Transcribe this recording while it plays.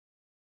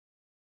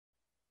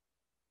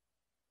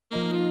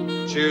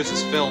Cheers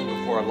is filmed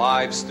before a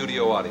live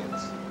studio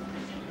audience.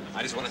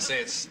 I just want to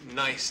say it's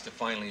nice to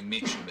finally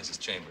meet you,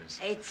 Mrs. Chambers.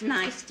 It's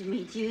nice to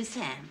meet you,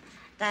 Sam.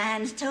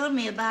 Diane's told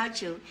me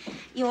about you.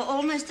 You're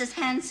almost as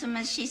handsome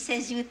as she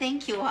says you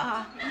think you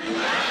are.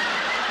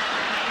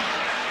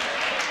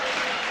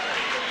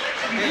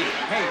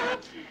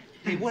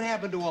 Hey, what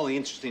happened to all the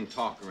interesting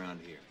talk around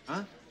here,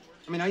 huh?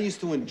 I mean, I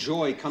used to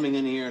enjoy coming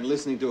in here and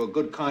listening to a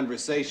good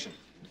conversation.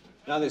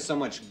 Now there's so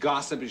much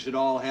gossip, you should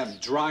all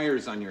have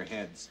dryers on your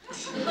heads. I'm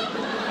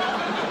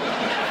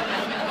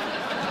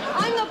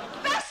the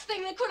best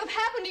thing that could have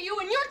happened to you,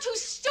 and you're too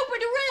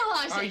stupid to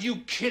realize it. Are you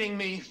kidding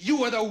me?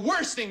 You are the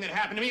worst thing that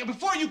happened to me.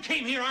 Before you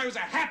came here, I was a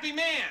happy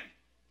man.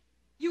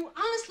 You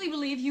honestly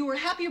believe you were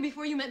happier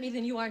before you met me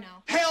than you are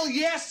now? Hell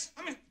yes!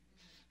 I mean,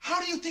 how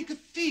do you think it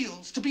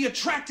feels to be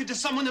attracted to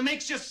someone that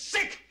makes you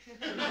sick?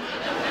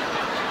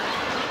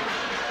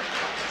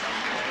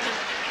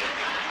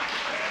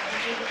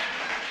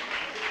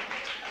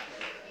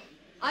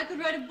 I could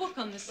write a book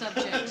on the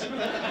subject.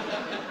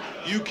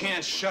 You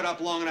can't shut up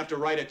long enough to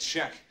write a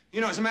check. You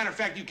know, as a matter of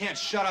fact, you can't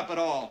shut up at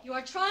all. You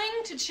are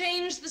trying to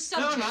change the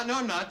subject. No,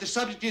 I'm not. The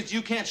subject is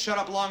you can't shut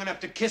up long enough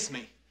to kiss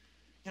me.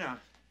 You know, to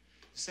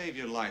save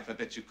your life, I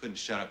bet you couldn't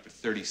shut up for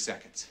 30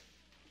 seconds.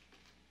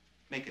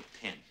 Make it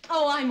 10.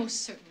 Oh, I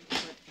most certainly could.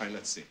 All right,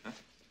 let's see, huh?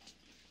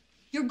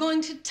 You're going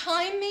to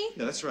time me?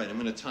 Yeah, that's right. I'm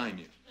going to time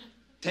you.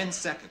 10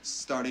 seconds,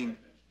 starting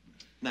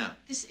now.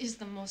 This is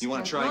the most You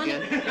want to try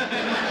again?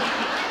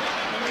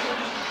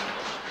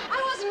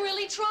 I wasn't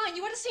really trying.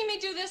 You want to see me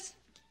do this?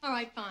 All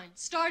right, fine.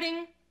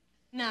 Starting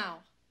now.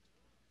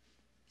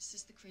 This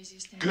is the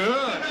craziest thing. Good,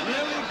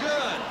 really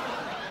good.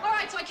 All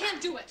right, so I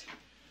can't do it.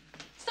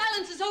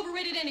 Silence is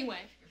overrated anyway.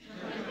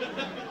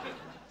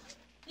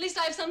 At least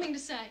I have something to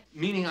say.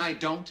 Meaning I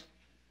don't?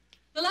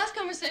 The last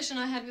conversation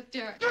I had with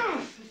Derek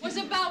was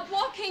about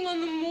walking on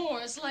the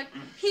moors like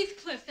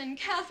Heathcliff and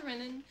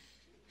Catherine,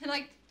 and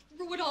I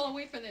threw it all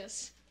away for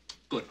this.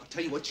 Good. I'll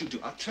tell you what you do.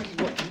 Why don't you...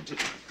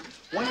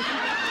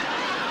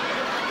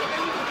 Get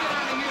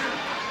out of here.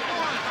 Go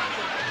on.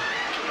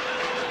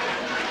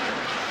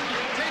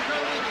 Take her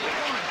with you. Go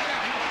on, get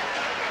out.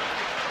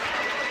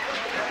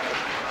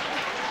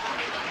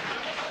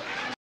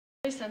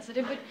 Very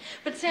sensitive,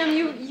 but Sam,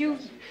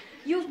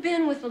 you've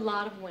been with a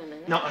lot of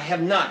women. No, I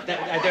have not. There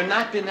have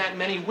not been that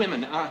many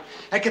women.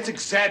 That gets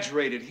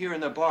exaggerated here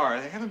in the bar.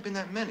 There haven't been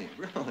that many,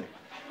 really.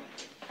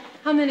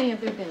 How many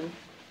have there been?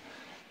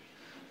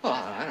 Well,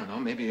 I don't know,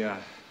 maybe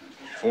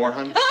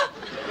 400.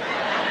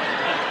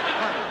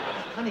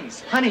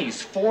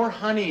 Honeys, 4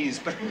 honeys.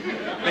 But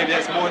maybe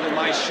that's more than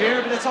my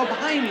share, but that's all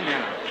behind me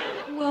now.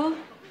 Well,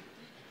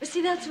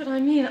 see, that's what I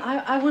mean.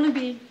 I want to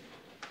be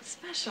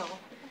special.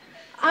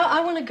 I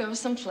want to go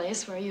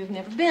someplace where you've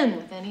never been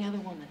with any other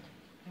woman.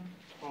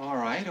 All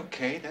right,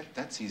 okay,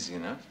 that's easy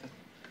enough.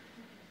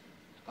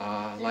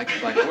 Like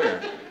where?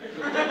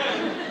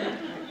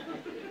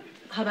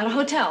 How about a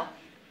hotel?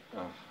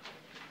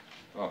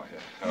 Oh,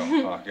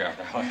 yeah.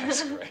 Oh,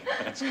 that's great.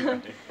 That's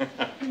great.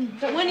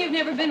 But one you've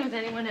never been with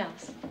anyone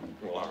else.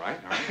 Well, all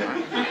right.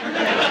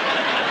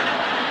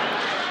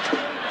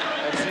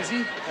 That's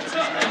easy.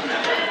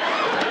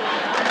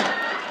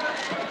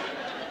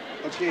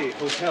 Okay,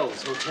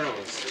 hotels.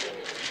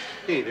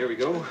 Hey, there we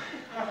go.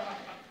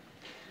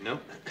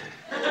 Nope.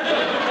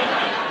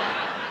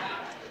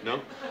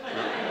 Nope.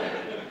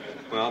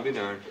 Well, I'll be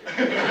darned.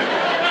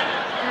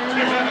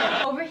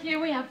 And over here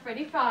we have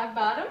Freddie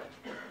Frogbottom.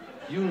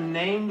 You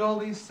named all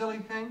these silly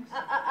things?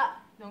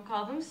 Don't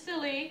call them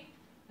silly.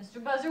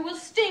 Mr. Buzzer will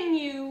sting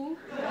you.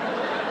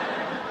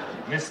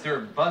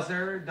 Mr.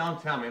 Buzzer? Don't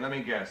tell me. Let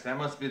me guess. That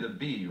must be the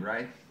B,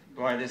 right?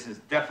 Boy, this is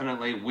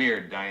definitely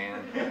weird,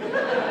 Diane.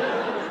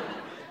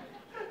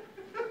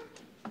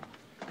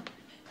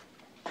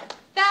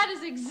 That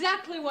is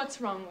exactly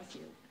what's wrong with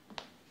you.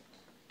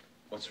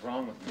 What's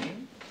wrong with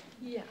me?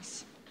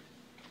 Yes.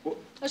 What?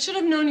 I should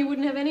have known you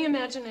wouldn't have any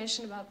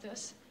imagination about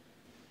this.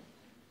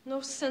 No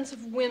sense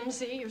of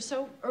whimsy. You're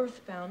so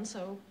earthbound,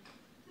 so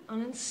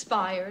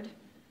uninspired.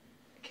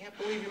 I can't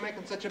believe you're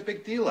making such a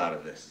big deal out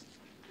of this.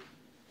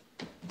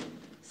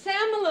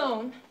 Sam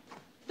Malone,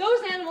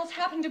 those animals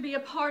happen to be a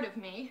part of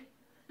me.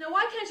 Now,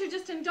 why can't you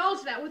just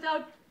indulge that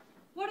without...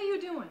 What are you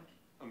doing?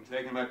 I'm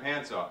taking my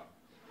pants off.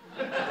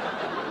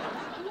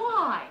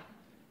 Why?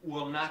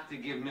 Well, not to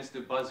give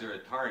Mr. Buzzer a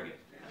target.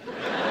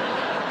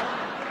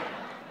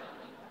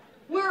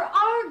 We're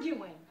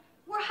arguing.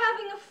 We're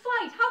having a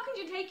fight. How can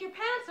you take your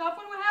pants off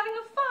when we're having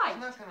a fight?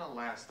 It's not going to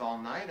last all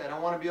night. I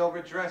don't want to be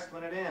overdressed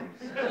when it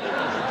ends.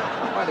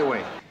 By the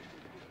way,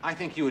 I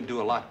think you would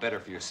do a lot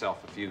better for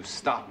yourself if you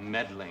stopped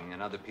meddling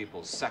in other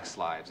people's sex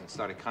lives and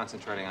started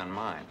concentrating on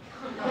mine.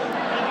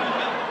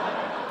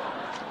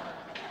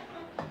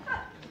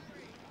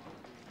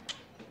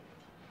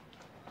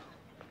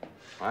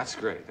 Well, that's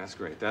great. That's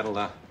great.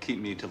 That'll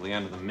keep me till the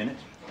end of the minute.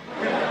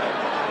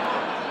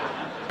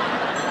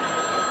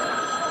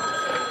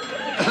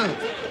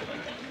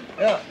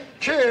 Yeah,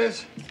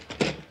 cheers.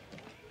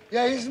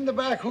 Yeah, he's in the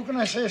back. Who can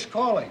I say is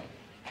calling?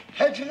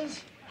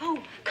 Hedges?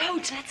 Oh,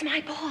 Coach, that's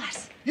my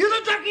boss. You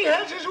the ducky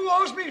heads who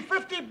owes me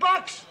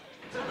 $50?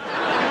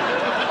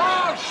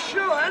 Oh,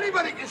 sure.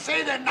 Anybody can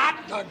say they're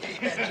not ducky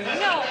heads.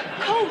 No,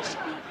 Coach.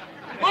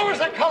 What was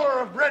the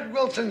color of Red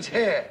Wilson's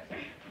hair?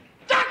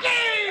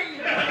 Ducky!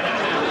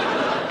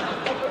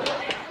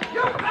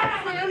 You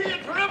bastard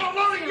idiot for ever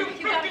loaning you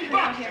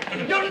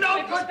 $50. You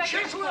no good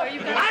chiseler.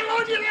 I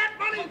loaned you that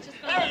money.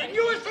 Hey, and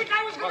you would think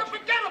I was going to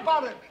forget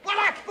about it. Well,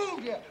 I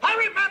fooled you. I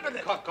remembered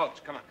it.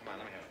 Coach, come on, let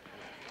me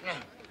have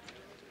it.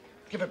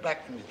 Give it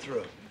back when you're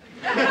through.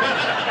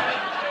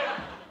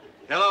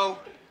 Hello?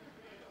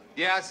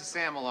 Yeah, this is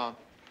Sam Malone.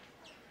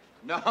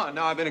 No,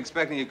 I've been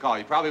expecting your call.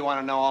 You probably want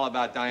to know all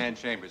about Diane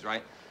Chambers,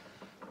 right?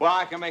 Well,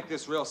 I can make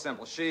this real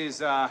simple.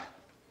 She's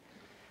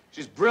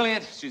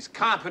brilliant, she's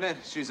competent,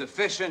 she's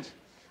efficient,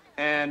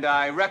 and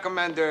I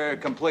recommend her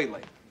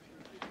completely.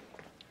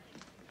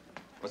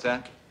 What's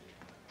that?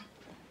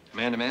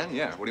 Man to man?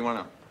 Yeah, what do you want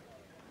to know?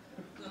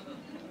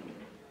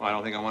 Well, I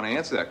don't think I want to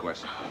answer that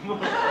question.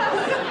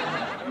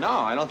 No,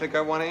 I don't think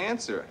I want to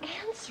answer it.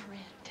 Answer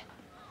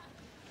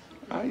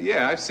it.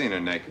 Yeah, I've seen her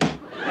naked.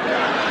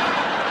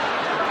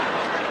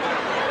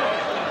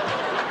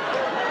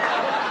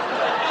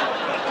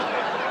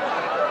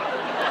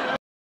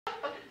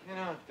 You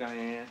know,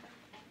 Diane,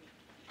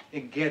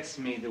 it gets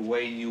me the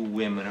way you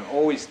women are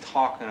always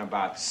talking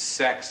about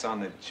sex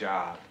on the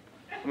job.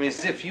 I mean,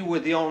 as if you were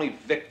the only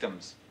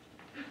victims.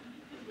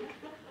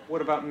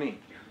 What about me?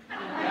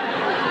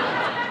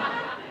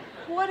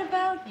 What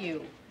about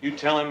you? You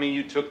telling me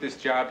you took this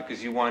job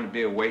because you wanted to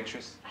be a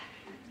waitress?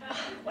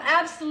 Well,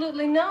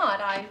 absolutely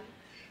not. I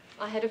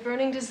had a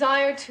burning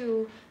desire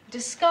to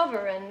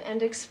discover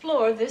and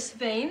explore this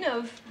vein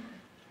of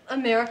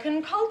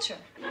American culture.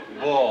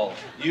 Bull,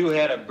 you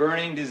had a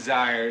burning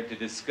desire to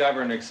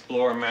discover and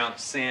explore Mount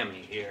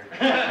Sammy here.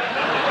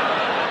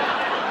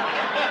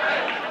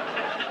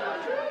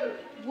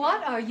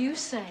 What are you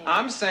saying?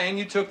 I'm saying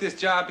you took this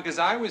job because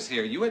I was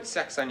here. You had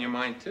sex on your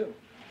mind, too.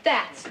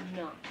 That's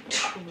not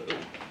true.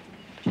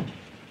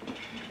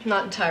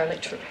 Not entirely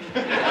true.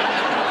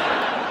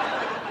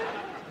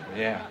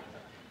 Yeah.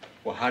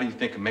 Well, how do you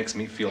think it makes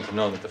me feel to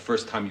know that the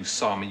first time you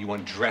saw me, you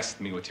undressed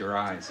me with your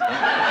eyes? Huh?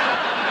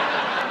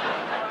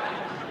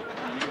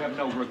 You have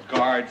no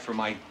regard for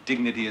my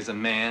dignity as a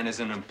man, as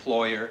an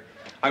employer.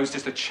 I was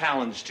just a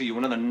challenge to you,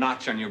 another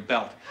notch on your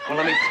belt. Well,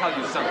 let me tell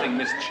you something,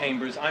 Miss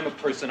Chambers. I'm a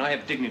person. I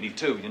have dignity,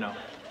 too, you know.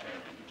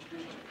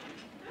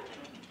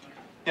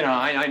 You know,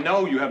 I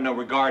know you have no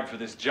regard for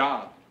this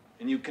job.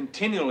 And you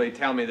continually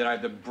tell me that I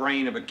have the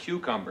brain of a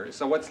cucumber.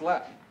 So what's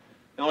left?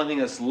 The only thing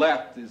that's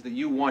left is that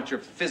you want your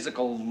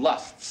physical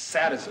lust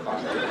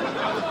satisfied.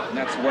 And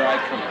that's where I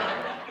come in.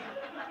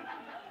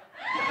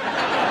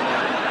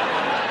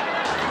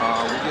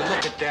 Will you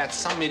look at that?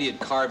 Some idiot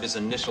carved his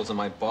initials on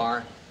my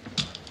bar.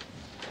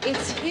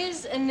 It's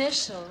his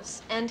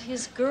initials and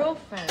his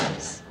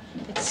girlfriend's.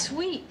 It's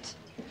sweet.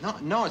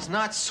 No, it's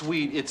not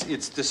sweet.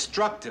 It's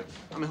destructive.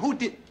 I mean, who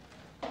did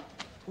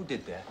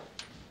that?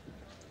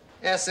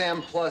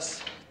 SM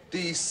plus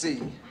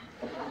DC.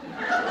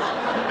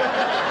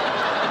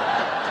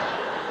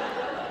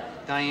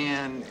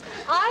 Diane.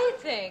 I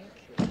think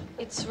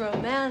it's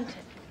romantic.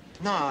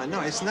 No,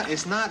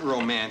 it's not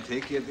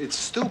romantic. It's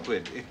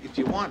stupid. If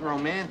you want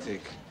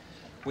romantic,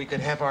 we could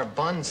have our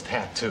buns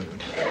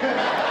tattooed.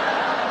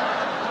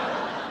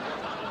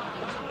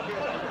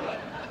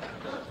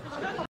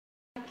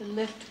 The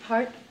lift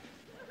part.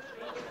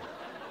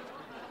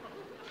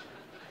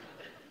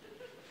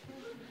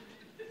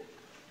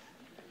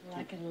 I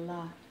like it a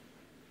lot.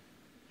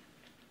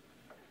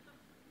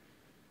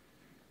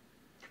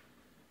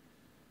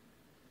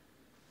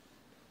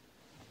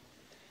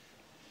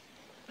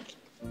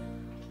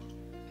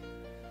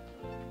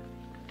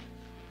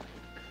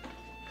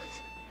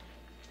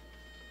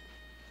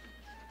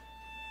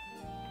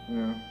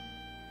 Yeah.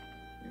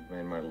 You've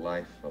made my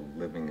life a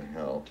living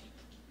hell.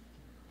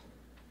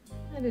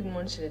 I didn't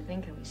want you to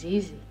think it was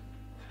easy.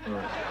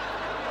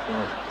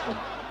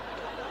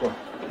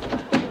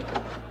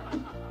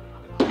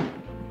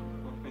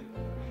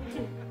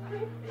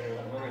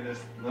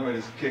 Let me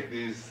just kick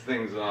these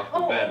things off the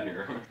bed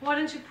here. Why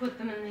don't you put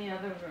them in the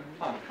other room?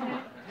 Oh, come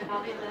on.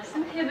 I'll be less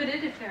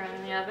inhibited if they're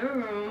in the other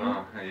room.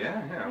 Oh,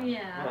 yeah.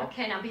 Yeah, Well.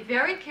 okay, now be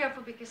very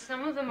careful because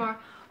some of them are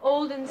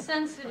old and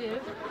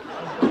sensitive.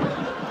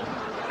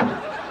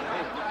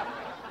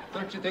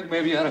 Don't you think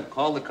maybe you ought to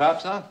call the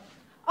cops on?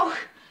 Oh,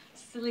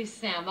 silly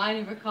Sam, I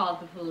never called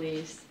the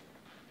police.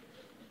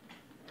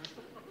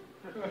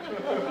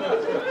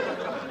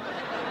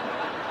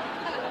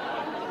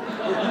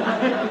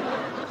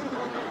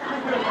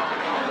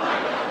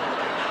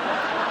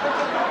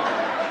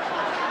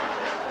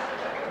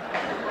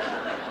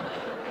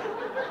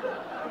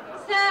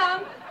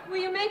 Sam, will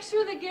you make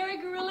sure that Gary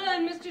Gorilla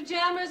and Mr.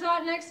 Jammers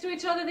aren't next to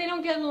each other? They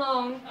don't get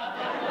along.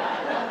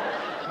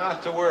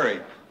 Not to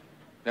worry.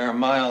 They're a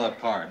mile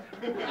apart.